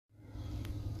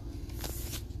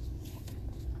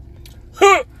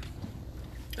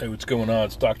Hey, what's going on?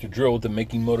 It's Dr. Drill with the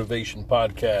Making Motivation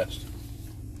Podcast.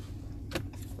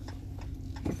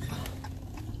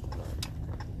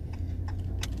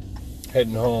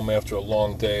 Heading home after a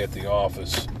long day at the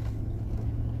office.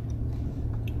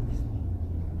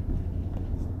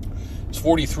 It's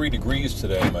 43 degrees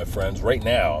today, my friends. Right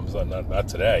now, not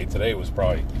today. Today was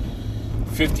probably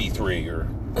 53 or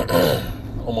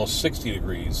almost 60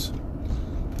 degrees.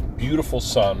 Beautiful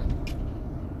sun.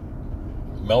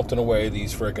 Melting away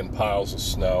these frickin' piles of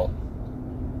snow.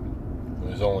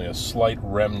 There's only a slight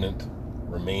remnant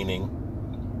remaining.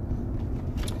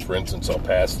 For instance, I'll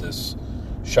pass this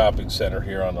shopping center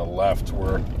here on the left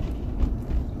where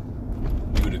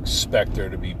you would expect there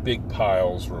to be big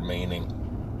piles remaining.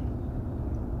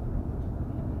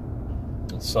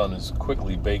 The sun is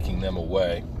quickly baking them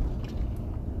away.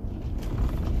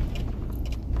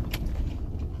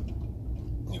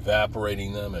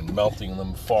 Evaporating them and melting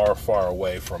them far, far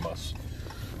away from us.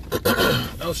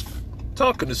 I was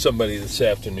talking to somebody this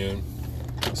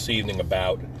evening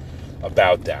about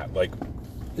that. Like,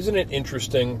 isn't it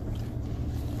interesting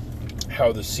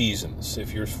how the seasons,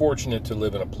 if you're fortunate to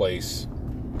live in a place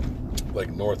like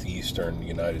northeastern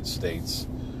United States,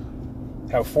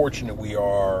 how fortunate we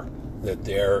are that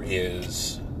there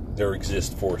exist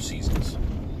 4 seasons.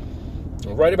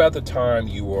 And right about the time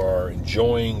you are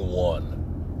enjoying one,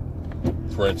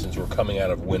 for instance, we're coming out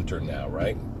of winter now,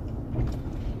 right?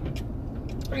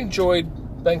 I enjoyed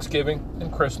Thanksgiving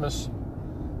and Christmas,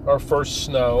 our first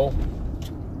snow,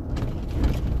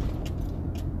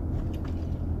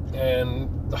 and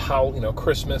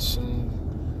Christmas and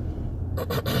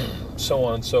so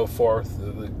on and so forth.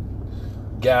 The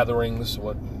gatherings,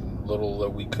 what little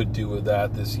that we could do with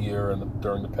that this year and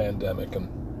during the pandemic,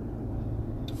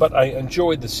 but I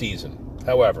enjoyed the season.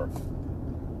 However,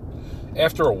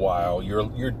 after a while,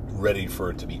 you're ready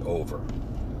for it to be over.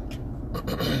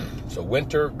 So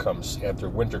after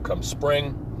winter comes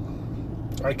spring.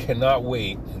 I cannot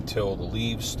wait until the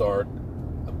leaves the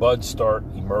buds start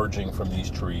emerging from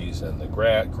these trees, and the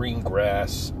green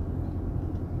grass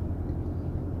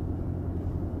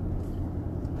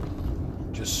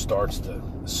just starts to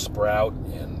sprout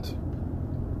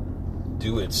and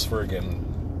do its friggin'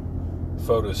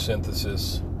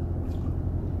 photosynthesis.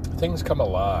 Things come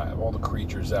alive. All the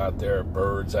creatures out there,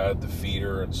 birds out at the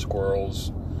feeder, and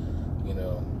squirrels,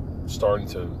 starting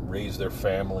to raise their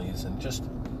families, and just,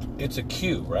 it's a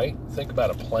cue, right? Think about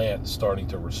a plant starting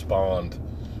to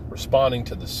responding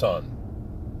to the sun,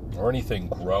 or anything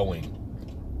growing,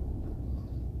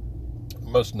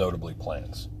 most notably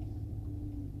plants,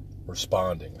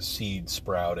 responding, seed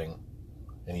sprouting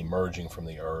and emerging from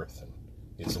the earth, and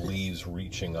its leaves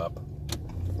reaching up,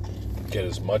 get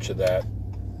as much of that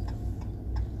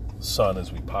sun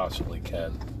as we possibly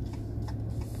can.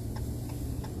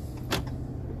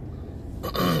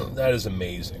 That is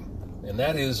amazing. And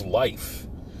that is life.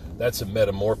 That's a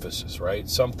metamorphosis, right?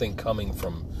 Something coming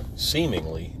from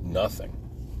seemingly nothing.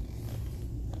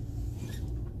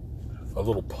 A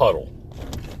little puddle,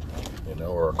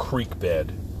 or a creek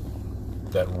bed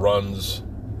that runs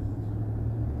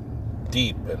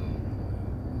deep and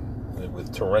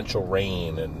with torrential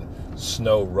rain and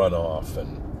snow runoff,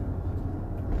 and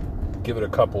give it a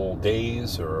couple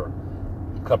days or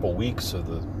a couple weeks of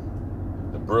the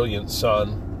brilliant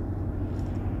sun.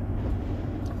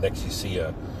 Next you see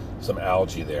some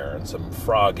algae there and some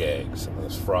frog eggs, and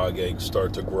those frog eggs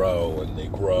start to grow, and they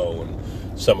grow,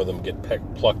 and some of them get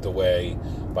plucked away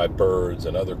by birds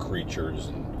and other creatures,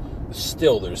 and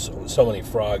still there's so many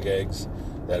frog eggs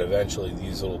that eventually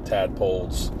these little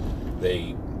tadpoles,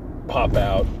 they pop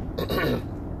out,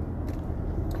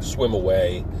 swim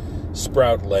away,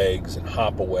 sprout legs, and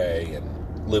hop away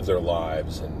and live their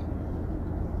lives and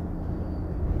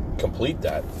complete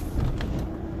that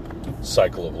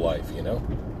cycle of life,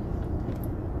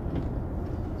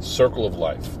 circle of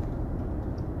life.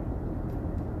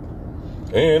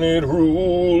 And it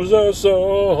rules us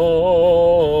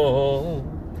all.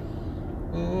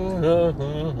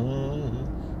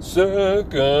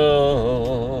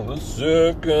 The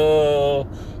circle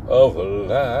of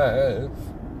life.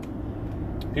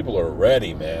 People are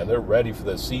ready, man. They're ready for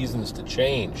the seasons to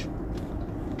change.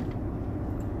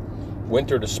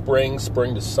 Winter to spring,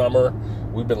 spring to summer.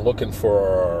 We've been looking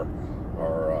for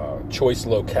our choice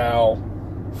locale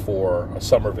for a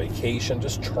summer vacation.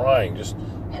 Just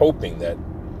hoping that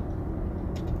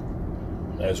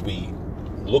as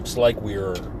looks like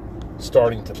we're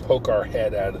starting to poke our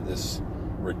head out of this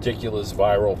ridiculous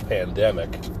viral pandemic,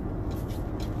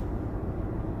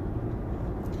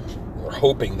 we're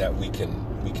hoping that we can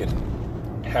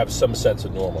have some sense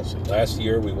of normalcy. Last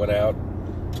year we went out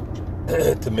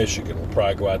to Michigan. We'll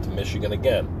probably go out to Michigan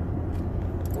again.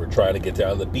 We're trying to get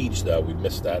down to the beach, though. We've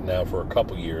missed that now for a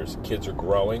couple years. Kids are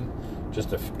growing,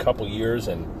 just a couple years,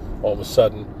 and all of a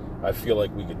sudden, I feel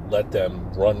like we could let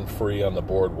them run free on the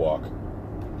boardwalk,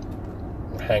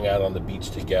 hang out on the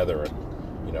beach together,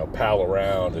 and pal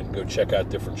around and go check out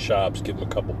different shops, give them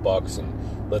a couple bucks,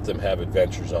 and let them have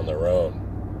adventures on their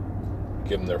own.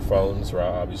 Give them their phones,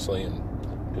 obviously, and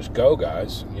just go,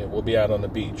 guys. We'll be out on the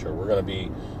beach, or we're going to be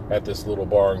at this little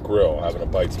bar and grill, having a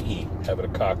bite to eat, having a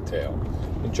cocktail.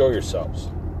 Enjoy yourselves.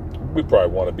 We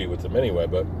probably want to be with them anyway,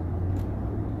 but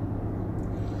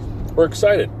we're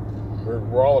excited.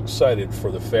 We're all excited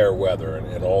for the fair weather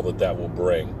and all that will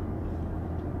bring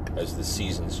as the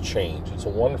seasons change. It's a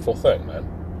wonderful thing, man.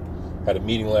 Had a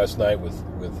meeting last night with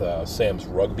Sam's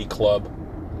rugby club.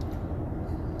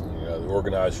 The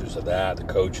organizers of that, the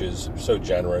coaches, are so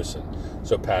generous and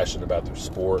so passionate about their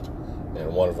sport.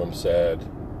 And one of them said,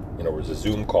 it was a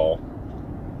Zoom call.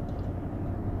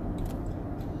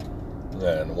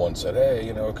 And one said,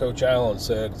 hey, Coach Allen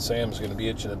said Sam's going to be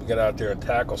itching to get out there and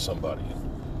tackle somebody.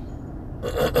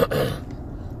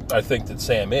 I think that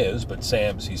Sam is, but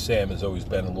Sam has always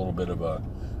been a little bit of a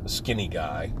skinny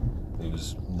guy.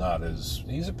 He's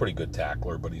a pretty good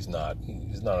tackler, but he's not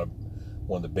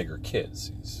one of the bigger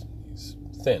kids. He's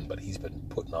thin, but he's been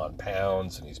putting on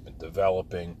pounds and he's been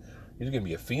developing. He's going to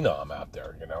be a phenom out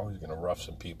there, He's going to rough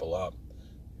some people up.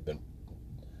 He's been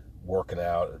working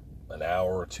out an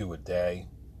hour or two a day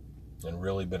and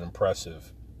really been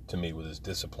impressive to me with his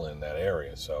discipline in that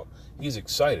area. So he's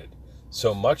excited.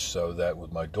 So much so that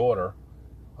with my daughter,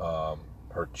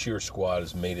 her cheer squad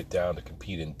has made it down to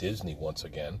compete in Disney once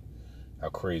again. How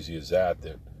crazy is that?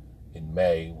 That in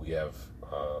May we have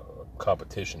a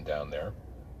competition down there.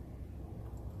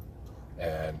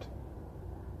 And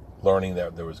learning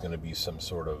that there was going to be some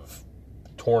sort of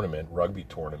rugby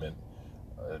tournament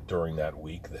during that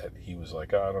week, that he was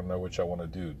like, I don't know which I want to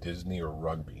do, Disney or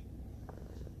rugby.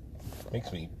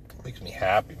 Makes me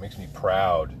happy, makes me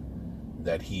proud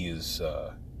that he is,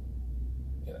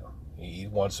 he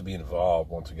wants to be involved,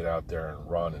 wants to get out there and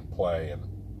run and play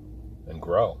and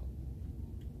grow.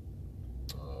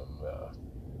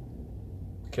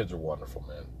 Kids are wonderful,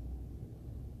 man.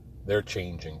 They're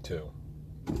changing too.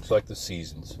 It's like the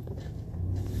seasons.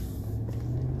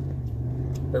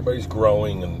 Everybody's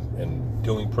growing and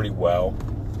doing pretty well.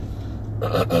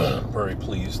 Very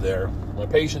pleased there. My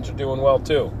patients are doing well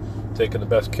too. Taking the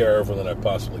best care of them that I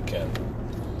possibly can.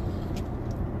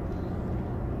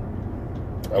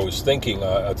 I was thinking,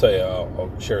 I'll tell you,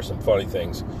 I'll share some funny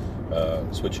things,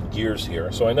 switching gears here.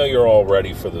 So I know you're all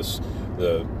ready for the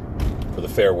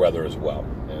fair weather as well.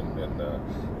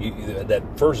 And that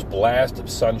first blast of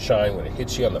sunshine when it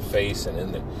hits you on the face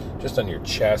and just on your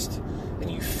chest, and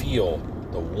you feel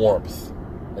the warmth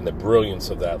and the brilliance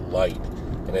of that light.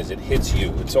 And as it hits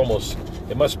you,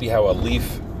 it must be how a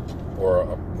leaf or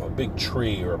a big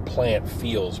tree or a plant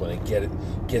feels when it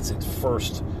gets its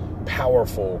first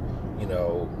powerful,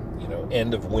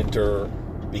 end of winter,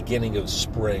 beginning of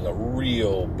spring, a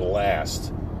real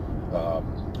blast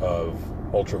of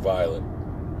ultraviolet.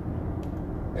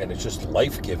 And it's just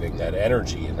life-giving, that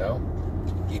energy,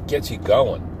 It gets you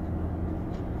going.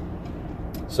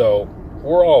 So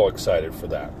we're all excited for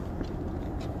that.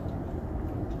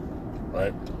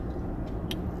 Right?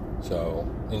 So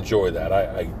enjoy that.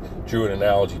 I drew an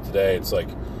analogy today. It's like,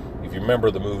 if you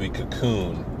remember the movie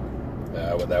Cocoon,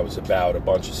 that was about a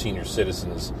bunch of senior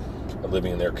citizens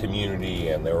living in their community,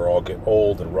 and they were all getting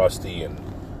old and rusty and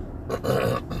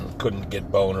couldn't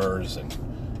get boners and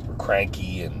were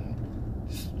cranky and,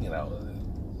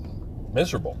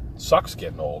 miserable. Sucks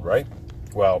getting old, right?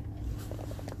 Well,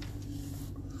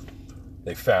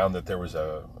 they found that there was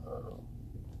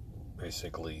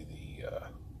basically the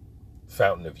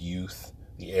fountain of youth.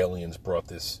 The aliens brought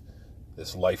this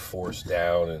life force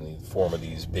down in the form of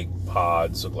these big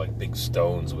pods, look like big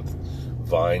stones with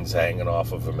vines hanging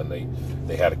off of them, and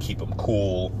they had to keep them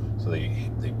cool, so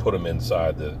they put them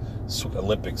inside the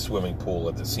Olympic swimming pool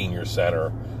at the senior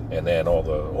center, and then all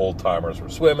the old timers were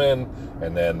swimming,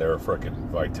 and then their frickin'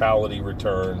 vitality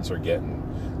returns are getting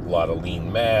a lot of lean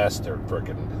mass, they're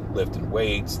frickin' lifting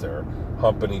weights, they're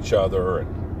humping each other,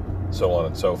 and so on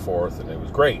and so forth, and it was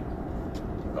great.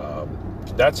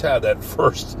 That's how that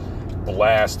first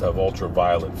blast of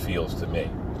ultraviolet feels to me.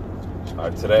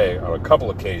 Today, on a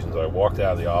couple occasions, I walked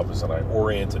out of the office and I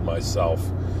oriented myself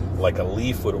like a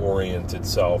leaf would orient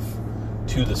itself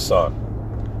to the sun.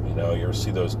 You ever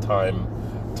see those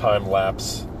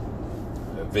time-lapse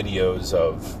videos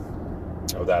of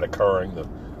that occurring, the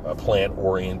plant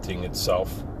orienting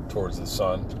itself towards the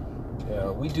sun?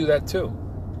 We do that too.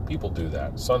 People do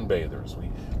that. Sunbathers.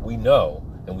 We know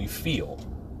and we feel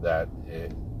that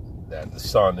that the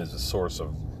sun is a source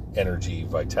of energy,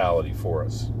 vitality for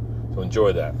us. So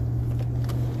enjoy that.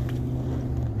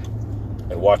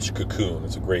 And watch Cocoon.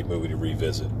 It's a great movie to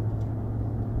revisit.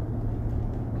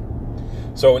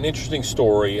 So an interesting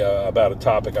story about a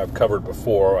topic I've covered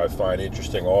before, I find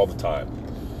interesting all the time.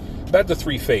 About the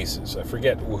three faces. I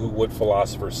forget what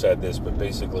philosopher said this, but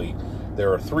basically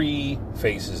there are three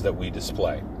faces that we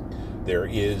display. There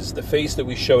is the face that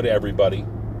we show to everybody,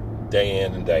 day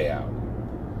in and day out.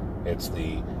 It's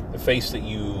the face that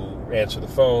you answer the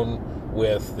phone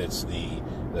with. It's the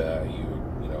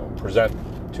you present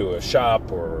to a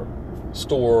shop or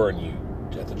store, and you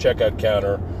at the checkout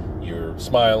counter, you're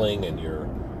smiling and you're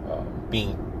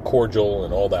being cordial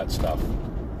and all that stuff.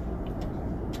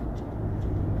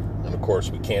 And of course,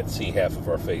 we can't see half of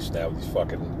our face now with these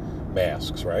fucking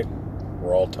masks, right?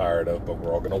 We're all tired of, but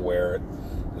we're all going to wear it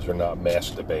because we're not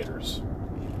mask debaters.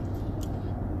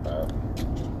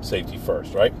 Safety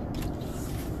first, right?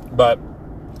 But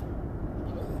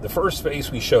the first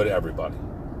face we show to everybody.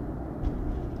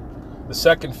 The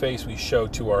second face we show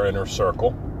to our inner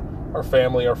circle, our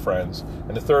family, our friends.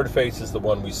 And the third face is the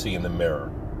one we see in the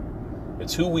mirror.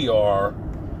 It's who we are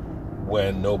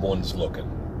when no one's looking.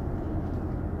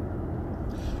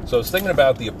 So I was thinking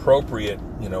about the appropriate,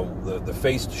 the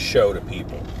face to show to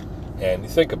people. And you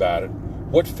think about it,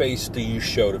 what face do you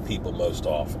show to people most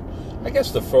often? I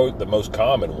guess the most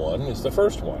common one is the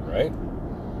first one, right?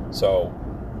 So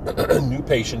a new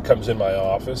patient comes in my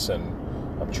office and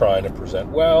I'm trying to present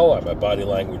well. My body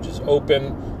language is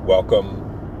open. Welcome,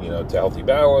 to Healthy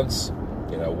Balance.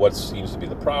 What seems to be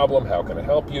the problem? How can I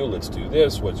help you? Let's do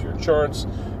this. What's your insurance?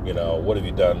 What have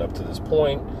you done up to this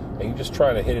point? And you're just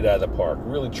trying to hit it out of the park.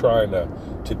 Really trying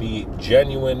to be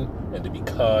genuine and to be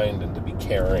kind and to be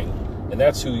caring. And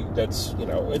it's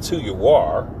who you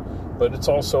are. But it's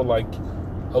also like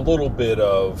a little bit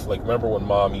of, like, remember when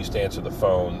Mom used to answer the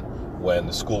phone when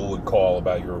the school would call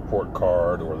about your report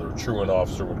card, or the truant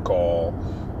officer would call,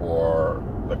 or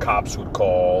the cops would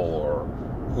call, or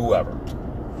whoever.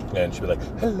 And she'd be like,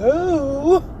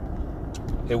 hello?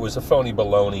 It was a phony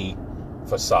baloney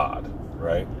facade,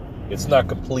 right? It's not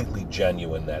completely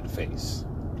genuine, that face.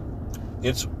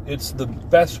 It's the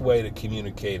best way to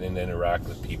communicate and interact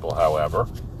with people, however,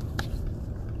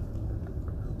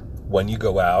 when you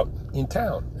go out in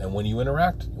town and when you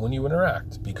interact,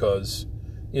 because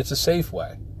it's a safe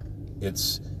way.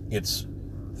 It's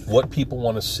what people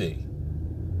want to see.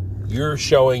 You're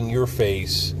showing your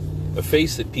face, the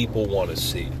face that people want to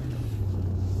see,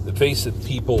 the face that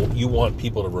you want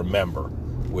people to remember,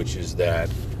 which is that,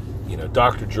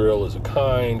 Dr. Drill is a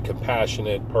kind,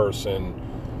 compassionate person,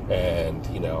 and,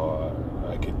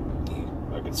 I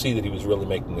could see that he was really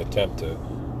making an attempt to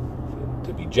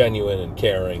be genuine and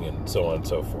caring and so on and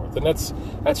so forth. And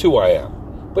that's who I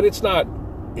am. But it's not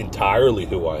entirely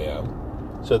who I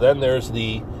am. So then there's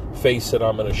the face that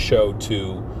I'm going to show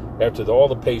to, after all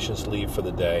the patients leave for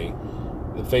the day,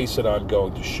 the face that I'm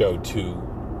going to show to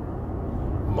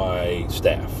my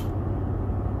staff.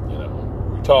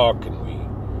 We talk and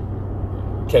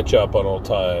we catch up on old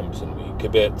times and we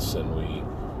kibitz and we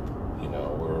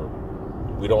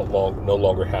no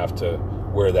longer have to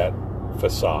wear that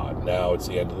facade. Now it's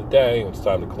the end of the day and it's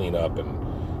time to clean up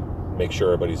and make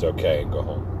sure everybody's okay and go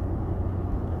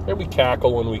home. And we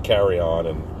cackle and we carry on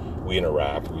and we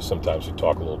interact. Sometimes we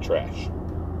talk a little trash.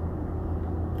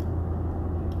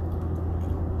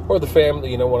 Or the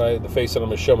family, the face that I'm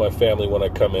going to show my family when I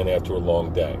come in after a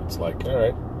long day. It's like, all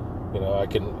right,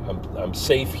 I'm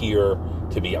safe here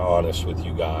to be honest with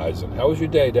you guys. And how was your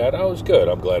day, Dad? Oh, it was good.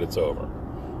 I'm glad it's over.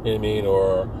 You know what I mean?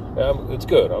 Or it's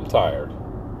good. I'm tired.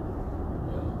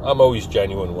 I'm always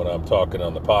genuine when I'm talking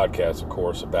on the podcast, of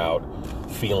course, about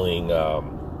feeling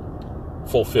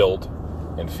fulfilled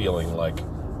and feeling like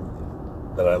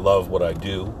that I love what I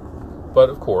do.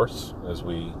 But of course, as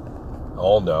we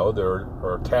all know, there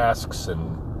are tasks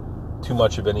and too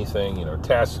much of anything,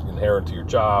 tasks inherent to your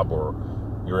job or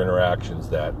your interactions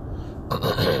that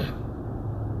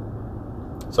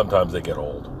sometimes they get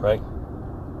old, right?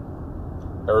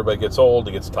 Everybody gets old,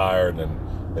 it gets tired,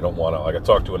 and they don't want to. Like, I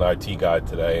talked to an IT guy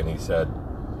today, and I said,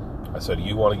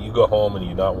 you go home and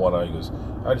you not want to? He goes,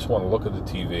 I just want to look at the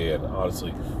TV, and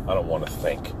honestly, I don't want to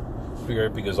think,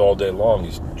 because all day long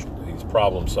he's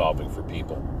problem solving for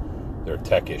people. There are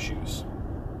tech issues.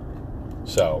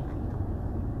 So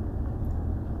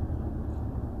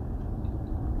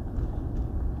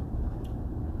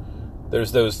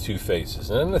there's those two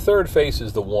faces, and then the third face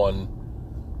is the one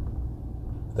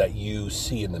that you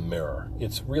see in the mirror.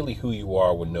 It's really who you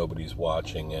are when nobody's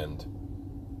watching, and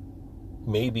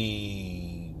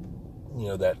maybe,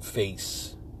 that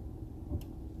face,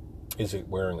 is it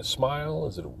wearing a smile?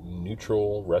 Is it a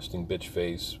neutral, resting bitch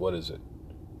face? What is it?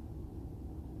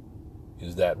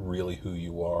 Is that really who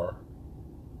you are?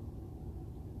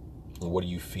 And what do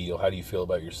you feel? How do you feel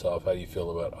about yourself? How do you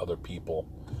feel about other people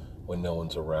when no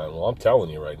one's around? Well, I'm telling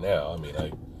you right now,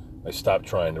 I stopped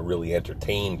trying to really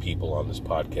entertain people on this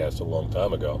podcast a long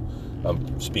time ago.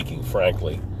 I'm speaking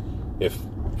frankly, if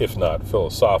not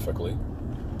philosophically.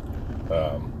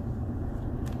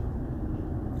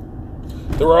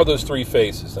 There are those three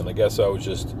faces, and I guess I was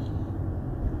just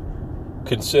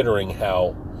considering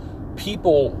how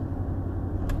people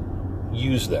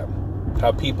use them,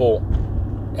 how people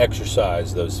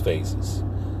exercise those faces,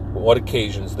 what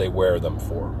occasions they wear them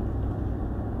for.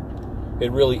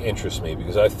 It really interests me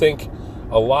because I think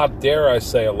a lot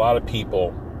of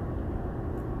people,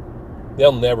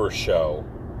 they'll never show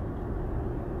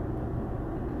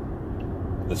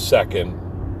the second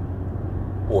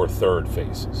or third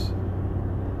faces.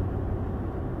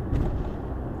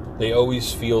 They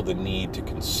always feel the need to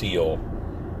conceal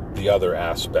the other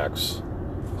aspects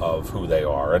of who they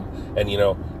are. And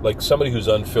like somebody who's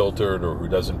unfiltered or who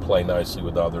doesn't play nicely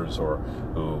with others or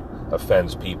who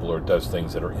offends people or does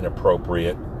things that are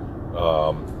inappropriate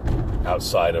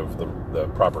outside of the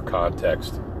proper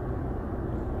context.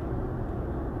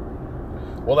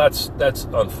 Well, that's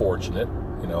unfortunate,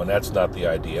 and that's not the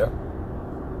idea.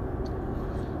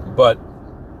 But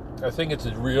I think it's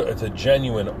a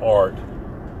genuine art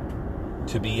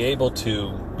to be able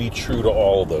to be true to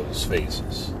all those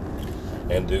faces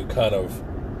and to kind of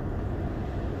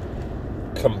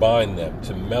combine them,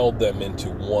 to meld them into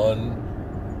one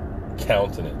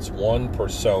countenance, one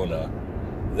persona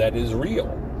that is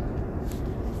real.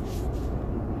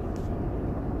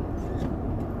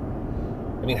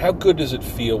 How good does it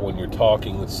feel when you're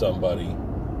talking with somebody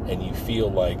and you feel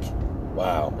like,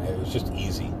 wow, man, it was just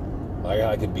easy.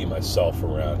 I could be myself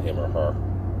around him or her.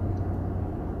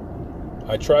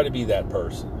 I try to be that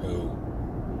person who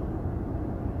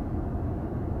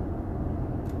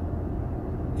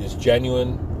is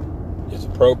genuine, is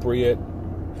appropriate,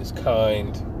 is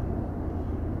kind,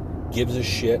 gives a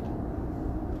shit.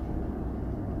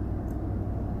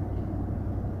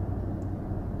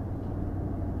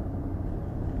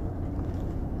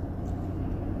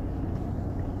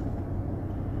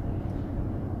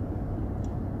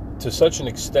 To such an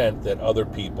extent that other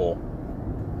people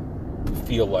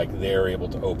feel like they're able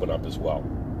to open up as well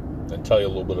and tell you a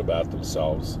little bit about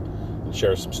themselves and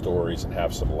share some stories and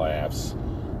have some laughs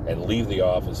and leave the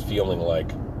office feeling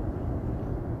like,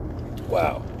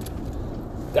 wow,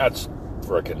 that's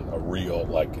frickin' a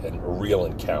real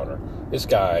encounter. This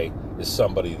guy is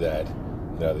somebody that,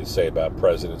 they say about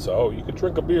presidents, oh, you could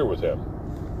drink a beer with him.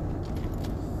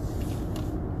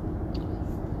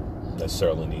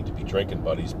 Necessarily need to be drinking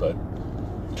buddies, but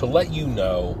to let you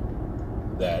know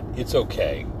that it's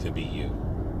okay to be you.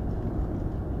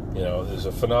 There's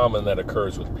a phenomenon that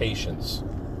occurs with patients.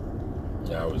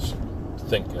 I was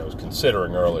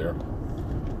considering earlier.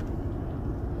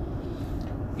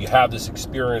 You have this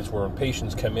experience where when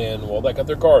patients come in, well, they got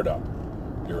their guard up.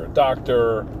 You're a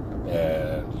doctor,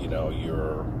 and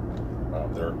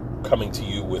they're coming to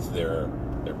you with their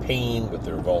pain, with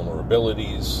their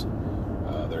vulnerabilities.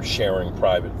 They're sharing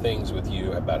private things with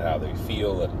you about how they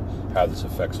feel and how this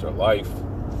affects their life.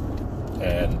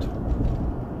 And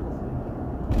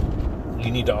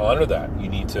you need to honor that. You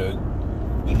need to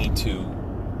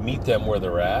meet them where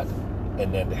they're at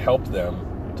and then help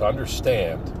them to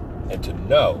understand and to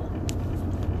know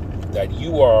that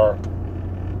you are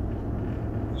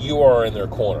in their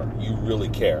corner. You really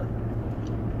care.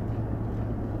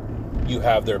 You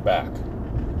have their back.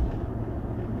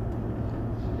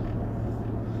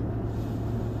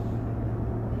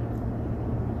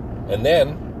 And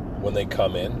then, when they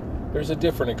come in, there's a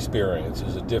different experience.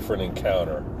 There's a different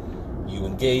encounter. You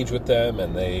engage with them,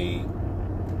 and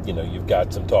you've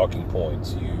got some talking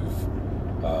points.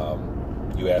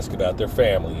 You ask about their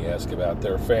family. You ask about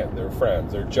their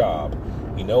friends, their job.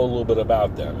 You know a little bit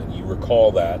about them, and you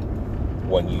recall that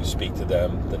when you speak to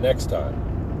them the next time.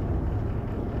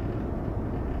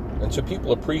 And so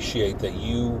people appreciate that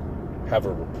you have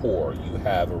a rapport. You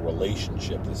have a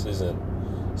relationship. This isn't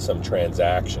some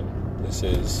transaction. This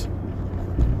is,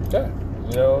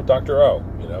 Dr. O.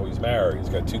 He's married. He's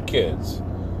got 2 kids.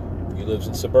 He lives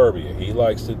in suburbia. He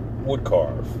likes to wood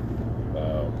carve.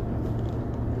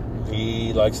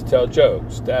 He likes to tell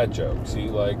jokes, dad jokes. He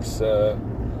likes,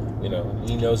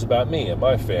 he knows about me and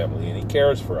my family, and he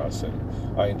cares for us.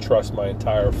 And I entrust my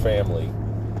entire family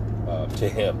to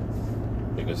him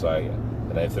because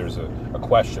if there's a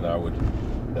question, I would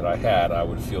that I had, I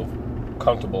would feel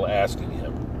comfortable asking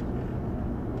him.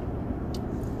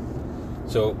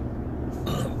 So,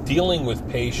 dealing with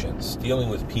patients, dealing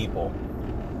with people,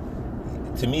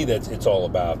 to me, it's all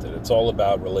about that. It's all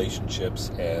about relationships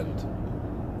and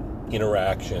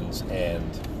interactions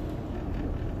and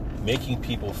making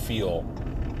people feel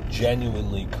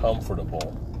genuinely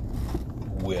comfortable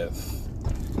with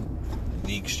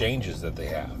the exchanges that they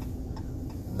have.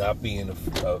 Not being a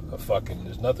fucking...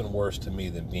 There's nothing worse to me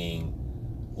than being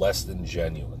less than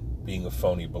genuine, being a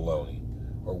phony baloney,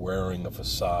 or wearing a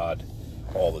facade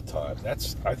all the time.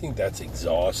 I think that's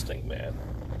exhausting, man.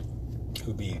 It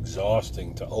would be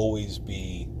exhausting to always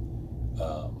be,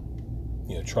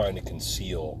 trying to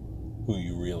conceal who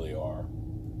you really are.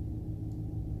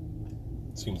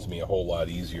 It seems to me a whole lot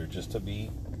easier just to be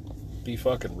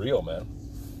fucking real, man.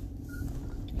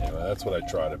 Anyway, that's what I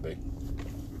try to be.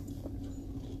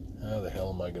 How the hell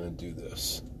am I going to do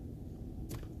this?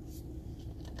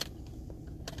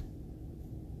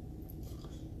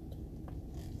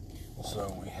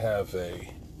 So we have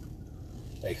a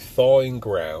thawing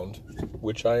ground,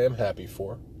 which I am happy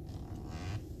for.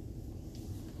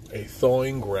 A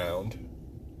thawing ground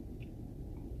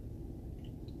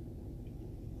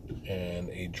and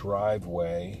a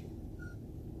driveway.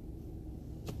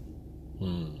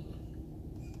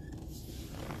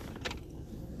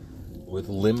 With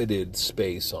limited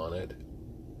space on it.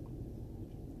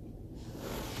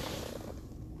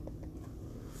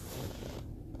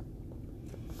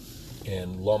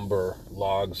 And lumber,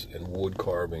 logs, and wood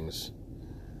carvings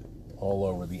all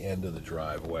over the end of the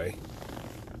driveway.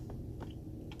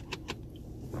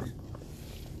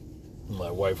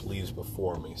 My wife leaves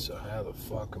before me, so how the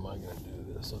fuck am I going to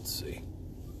do this? Let's see.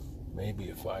 Maybe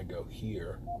if I go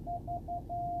here.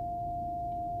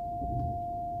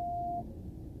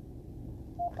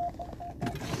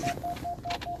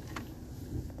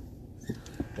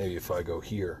 Maybe if I go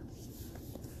here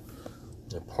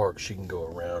and park, she can go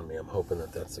around me. I'm hoping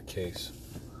that that's the case.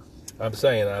 I'm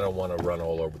saying I don't want to run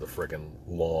all over the friggin'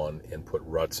 lawn and put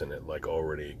ruts in it like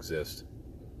already exist.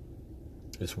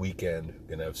 This weekend,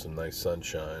 gonna have some nice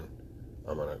sunshine.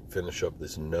 I'm gonna finish up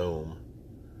this gnome.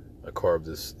 I carved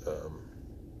this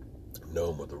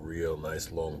gnome with a real nice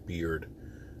long beard.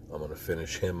 I'm gonna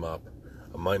finish him up.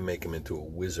 I might make him into a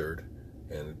wizard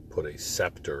and put a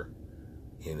scepter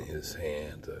in his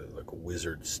hand, like a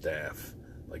wizard staff,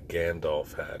 like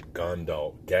Gandalf had.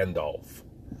 Gandalf.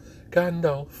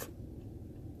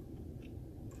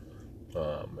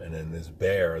 And then this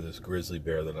bear, this grizzly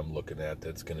bear that I'm looking at,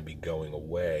 that's going to be going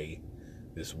away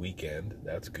this weekend.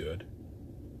 That's good.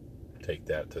 Take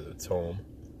that to its home.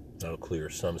 That'll clear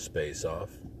some space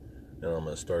off. And I'm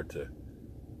going to start to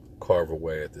carve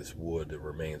away at this wood that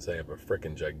remains. I have a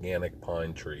freaking gigantic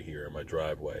pine tree here in my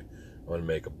driveway. I'm going to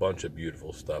make a bunch of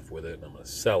beautiful stuff with it, and I'm going to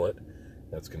sell it.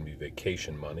 That's going to be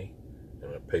vacation money. I'm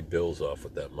going to pay bills off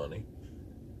with that money.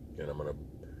 And I'm going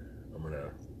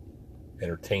to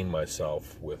entertain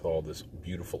myself with all this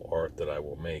beautiful art that I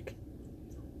will make.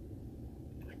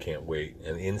 I can't wait.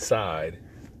 And inside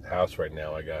the house right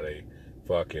now, I got a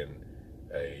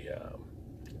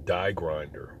die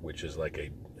grinder, which is like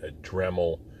a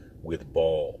Dremel with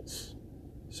balls.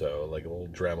 So like a little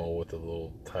Dremel with the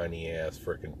little tiny ass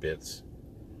freaking bits.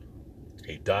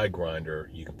 A die grinder,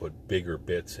 you can put bigger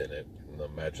bits in it. And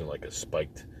imagine like a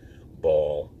spiked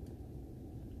ball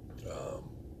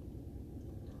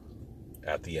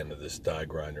at the end of this die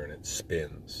grinder, and it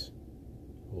spins.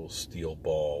 A little steel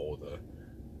ball with a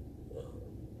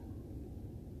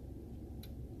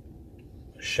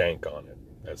shank on it.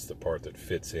 That's the part that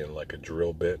fits in like a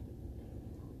drill bit.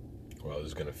 Well,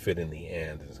 it's going to fit in the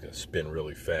end, and it's going to spin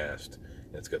really fast.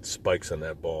 And it's got spikes on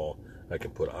that ball. I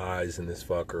can put eyes in this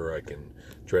fucker. I can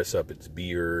dress up its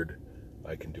beard.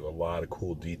 I can do a lot of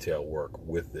cool detail work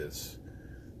with this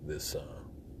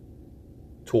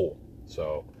tool.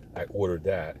 So I ordered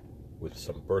that with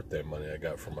some birthday money I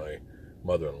got from my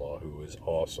mother-in-law, who is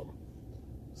awesome.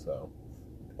 So,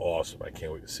 awesome. I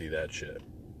can't wait to see that shit.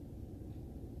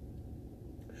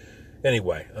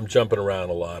 Anyway, I'm jumping around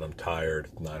a lot. I'm tired.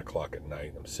 It's 9 o'clock at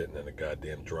night. I'm sitting in a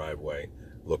goddamn driveway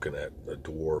looking at a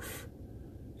dwarf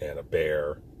and a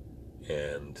bear,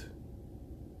 and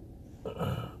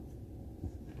I'm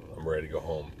ready to go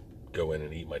home, go in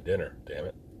and eat my dinner, damn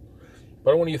it.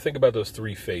 But I want you to think about those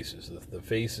three faces, the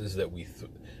faces that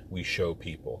we show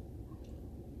people,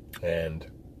 and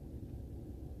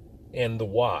the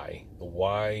why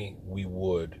we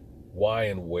would, why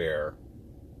and where.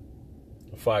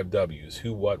 5 W's: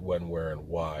 who, what, when, where, and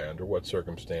why. Under what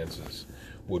circumstances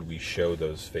would we show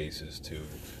those faces to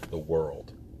the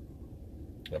world?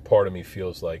 And part of me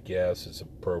feels like, yes, it's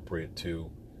appropriate to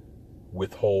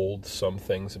withhold some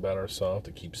things about ourselves,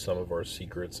 to keep some of our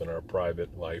secrets and our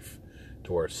private life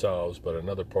to ourselves. But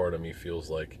another part of me feels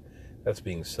like that's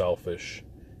being selfish,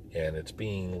 and it's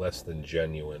being less than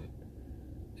genuine,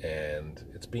 and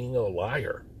it's being a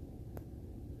liar.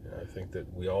 I think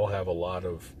that we all have a lot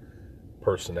of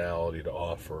personality to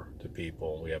offer to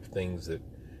people. We have things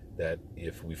that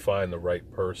if we find the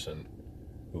right person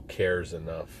who cares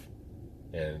enough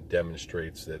and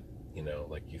demonstrates that,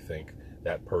 like you think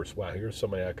that person, wow, here's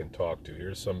somebody I can talk to.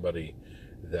 Here's somebody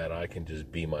that I can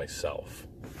just be myself.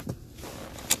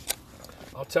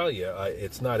 I'll tell you,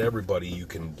 it's not everybody you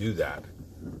can do that.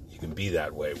 You can be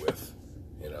that way with,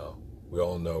 We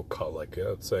all know, like,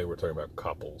 let's say we're talking about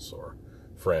couples or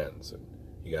friends, and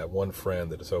you got one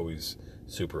friend that is always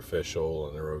superficial,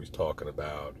 and they're always talking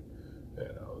about,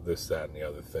 this, that, and the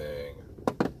other thing,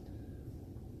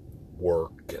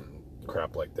 work and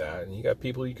crap like that. And you got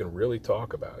people you can really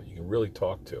talk about, you can really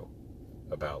talk to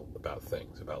about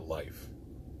things, about life.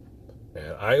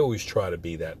 And I always try to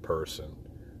be that person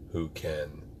who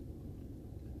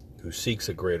seeks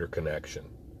a greater connection,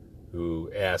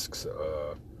 who asks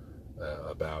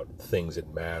about things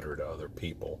that matter to other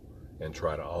people, and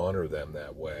try to honor them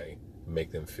that way,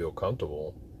 make them feel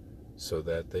comfortable, so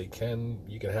that you can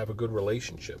have a good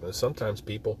relationship. And sometimes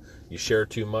people, you share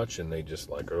too much and they just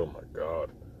like, oh my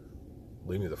God,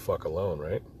 leave me the fuck alone,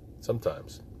 right?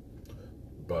 Sometimes.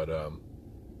 But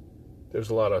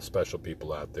there's a lot of special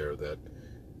people out there that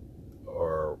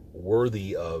are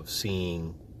worthy of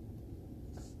seeing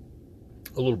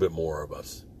a little bit more of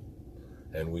us.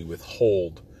 And when we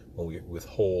withhold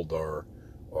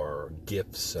our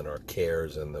gifts and our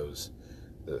cares and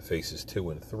the phases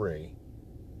 2 and 3,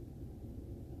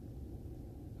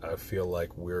 I feel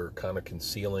like we're kind of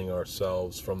concealing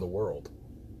ourselves from the world.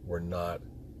 We're not,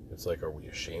 it's like, are we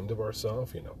ashamed of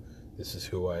ourselves? This is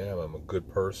who I am. I'm a good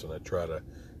person. I try to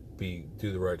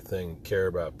do the right thing, care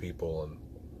about people, and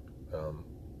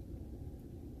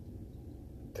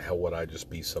the hell would I just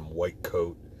be some white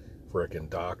coat frickin'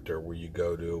 doctor where you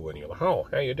go to and you're like, oh,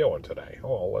 how you doing today?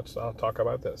 Oh, let's talk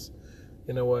about this.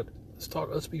 You know what?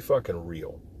 Let's be fucking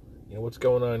real. What's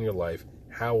going on in your life?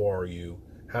 How are you?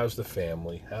 How's the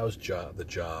family? How's the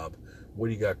job? What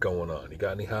do you got going on? You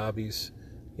got any hobbies?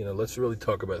 Let's really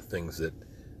talk about things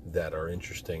that are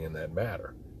interesting and that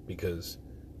matter. Because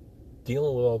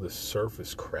dealing with all this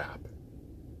surface crap,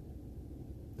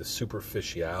 the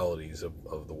superficialities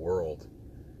of the world,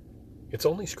 it's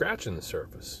only scratching the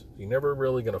surface. You're never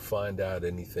really going to find out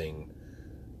anything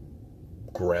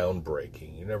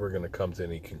groundbreaking. You're never going to come to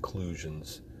any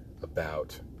conclusions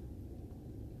about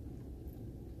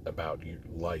your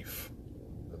life,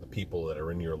 the people that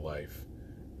are in your life,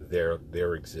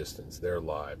 their existence, their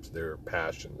lives, their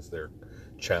passions, their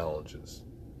challenges.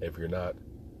 If you're not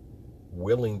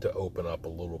willing to open up a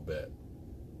little bit,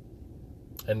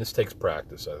 and this takes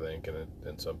practice, I think,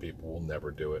 and some people will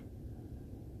never do it.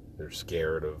 They're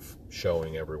scared of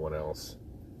showing everyone else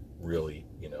really,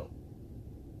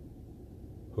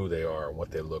 who they are and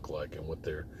what they look like and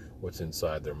what's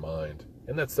inside their mind.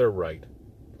 And that's their right.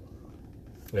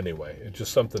 Anyway, it's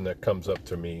just something that comes up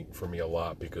for me a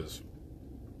lot, because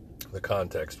the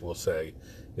context, we'll say,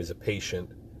 is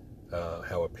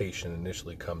how a patient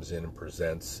initially comes in and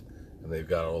presents, and they've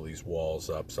got all these walls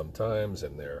up sometimes,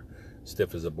 and they're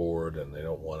stiff as a board, and they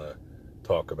don't want to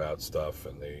talk about stuff,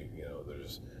 and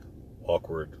there's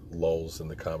awkward lulls in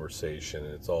the conversation,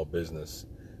 and it's all business.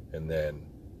 And then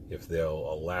if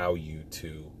they'll allow you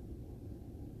to,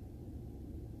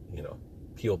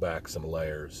 peel back some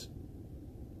layers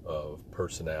of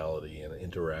personality and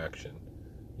interaction,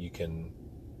 you can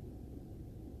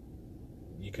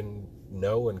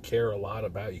know and care a lot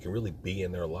about. You can really be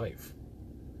in their life.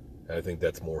 And I think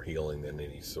that's more healing than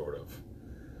any sort of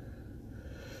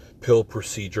pill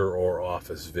procedure or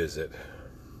office visit.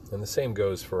 And the same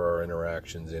goes for our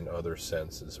interactions in other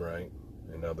senses, right?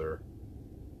 In other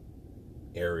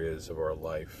areas of our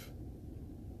life.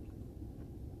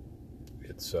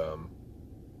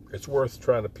 It's worth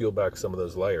trying to peel back some of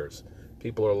those layers.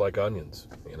 People are like onions,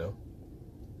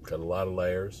 got a lot of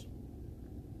layers,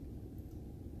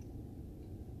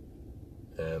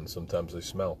 and sometimes they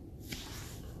smell.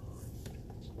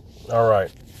 All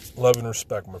right, love and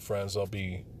respect, my friends. I'll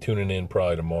be tuning in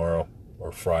probably tomorrow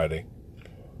or Friday.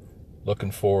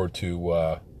 Looking forward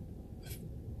to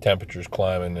temperatures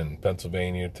climbing in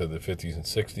Pennsylvania to the 50s and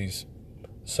 60s,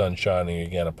 sun shining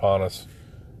again upon us,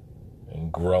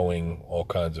 and growing all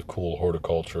kinds of cool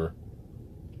horticulture,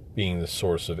 being the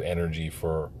source of energy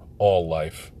for all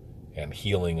life and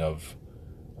healing of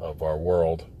our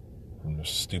world from this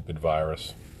stupid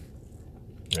virus.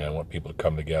 And I want people to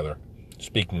come together.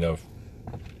 Speaking of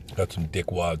Got some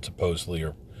dickwads supposedly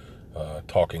are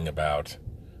talking about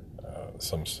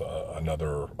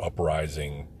another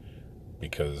uprising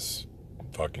because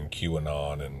fucking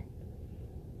QAnon and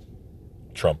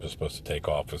Trump is supposed to take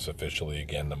office officially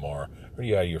again tomorrow. Are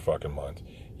you out of your fucking minds?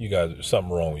 You guys, there's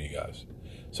something wrong with you guys.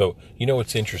 So, you know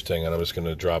what's interesting, and I'm just going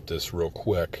to drop this real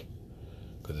quick,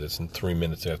 because it's in 3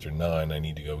 minutes after 9, I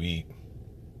need to go eat.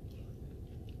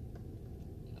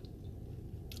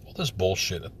 All this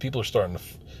bullshit, people are starting to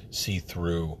see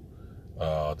through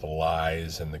the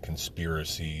lies and the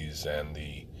conspiracies and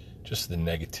just the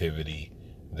negativity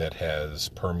that has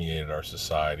permeated our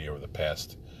society over the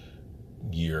past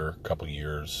couple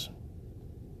years,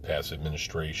 past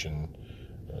administration,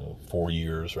 4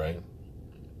 years, right?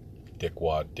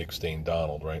 Dick Stain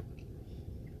Donald, right?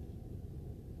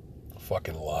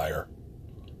 Fucking liar.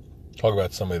 Talk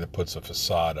about somebody that puts a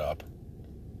facade up.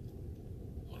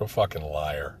 What a fucking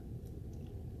liar.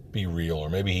 Be real, or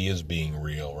maybe he is being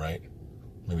real, right?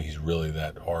 Maybe he's really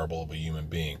that horrible of a human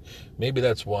being. Maybe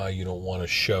that's why you don't want to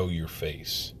show your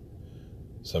face.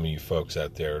 Some of you folks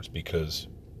out there, it's because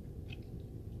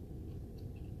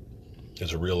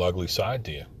there's a real ugly side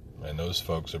to you. And those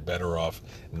folks are better off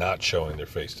not showing their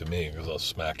face to me because I'll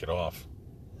smack it off.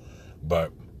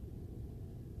 But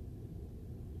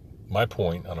my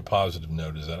point on a positive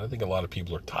note is that I think a lot of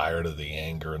people are tired of the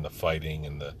anger and the fighting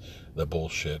and the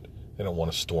bullshit. They don't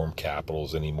want to storm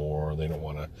capitals anymore. They don't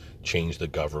want to change the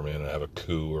government or have a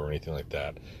coup or anything like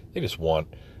that. They just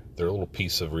want their little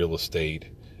piece of real estate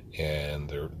and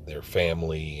their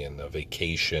family and a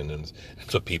vacation, and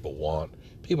that's what people want.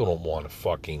 People don't want to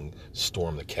fucking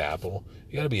storm the Capitol.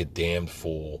 You got to be a damned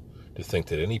fool to think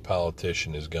that any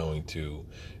politician is going to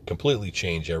completely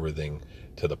change everything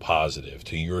to the positive,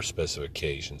 to your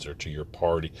specifications or to your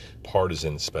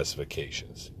partisan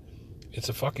specifications. It's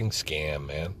a fucking scam,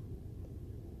 man.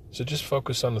 So just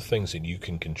focus on the things that you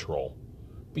can control.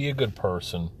 Be a good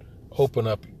person. Open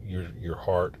up your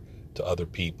heart to other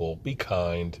people. Be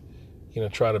kind.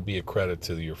 Try to be a credit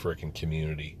to your freaking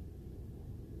community.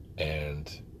 And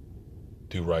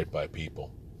do right by people.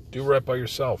 Do right by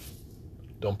yourself.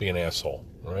 Don't be an asshole,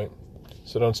 all right?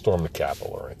 So don't storm the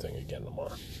Capitol or anything again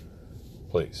tomorrow.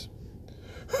 Please.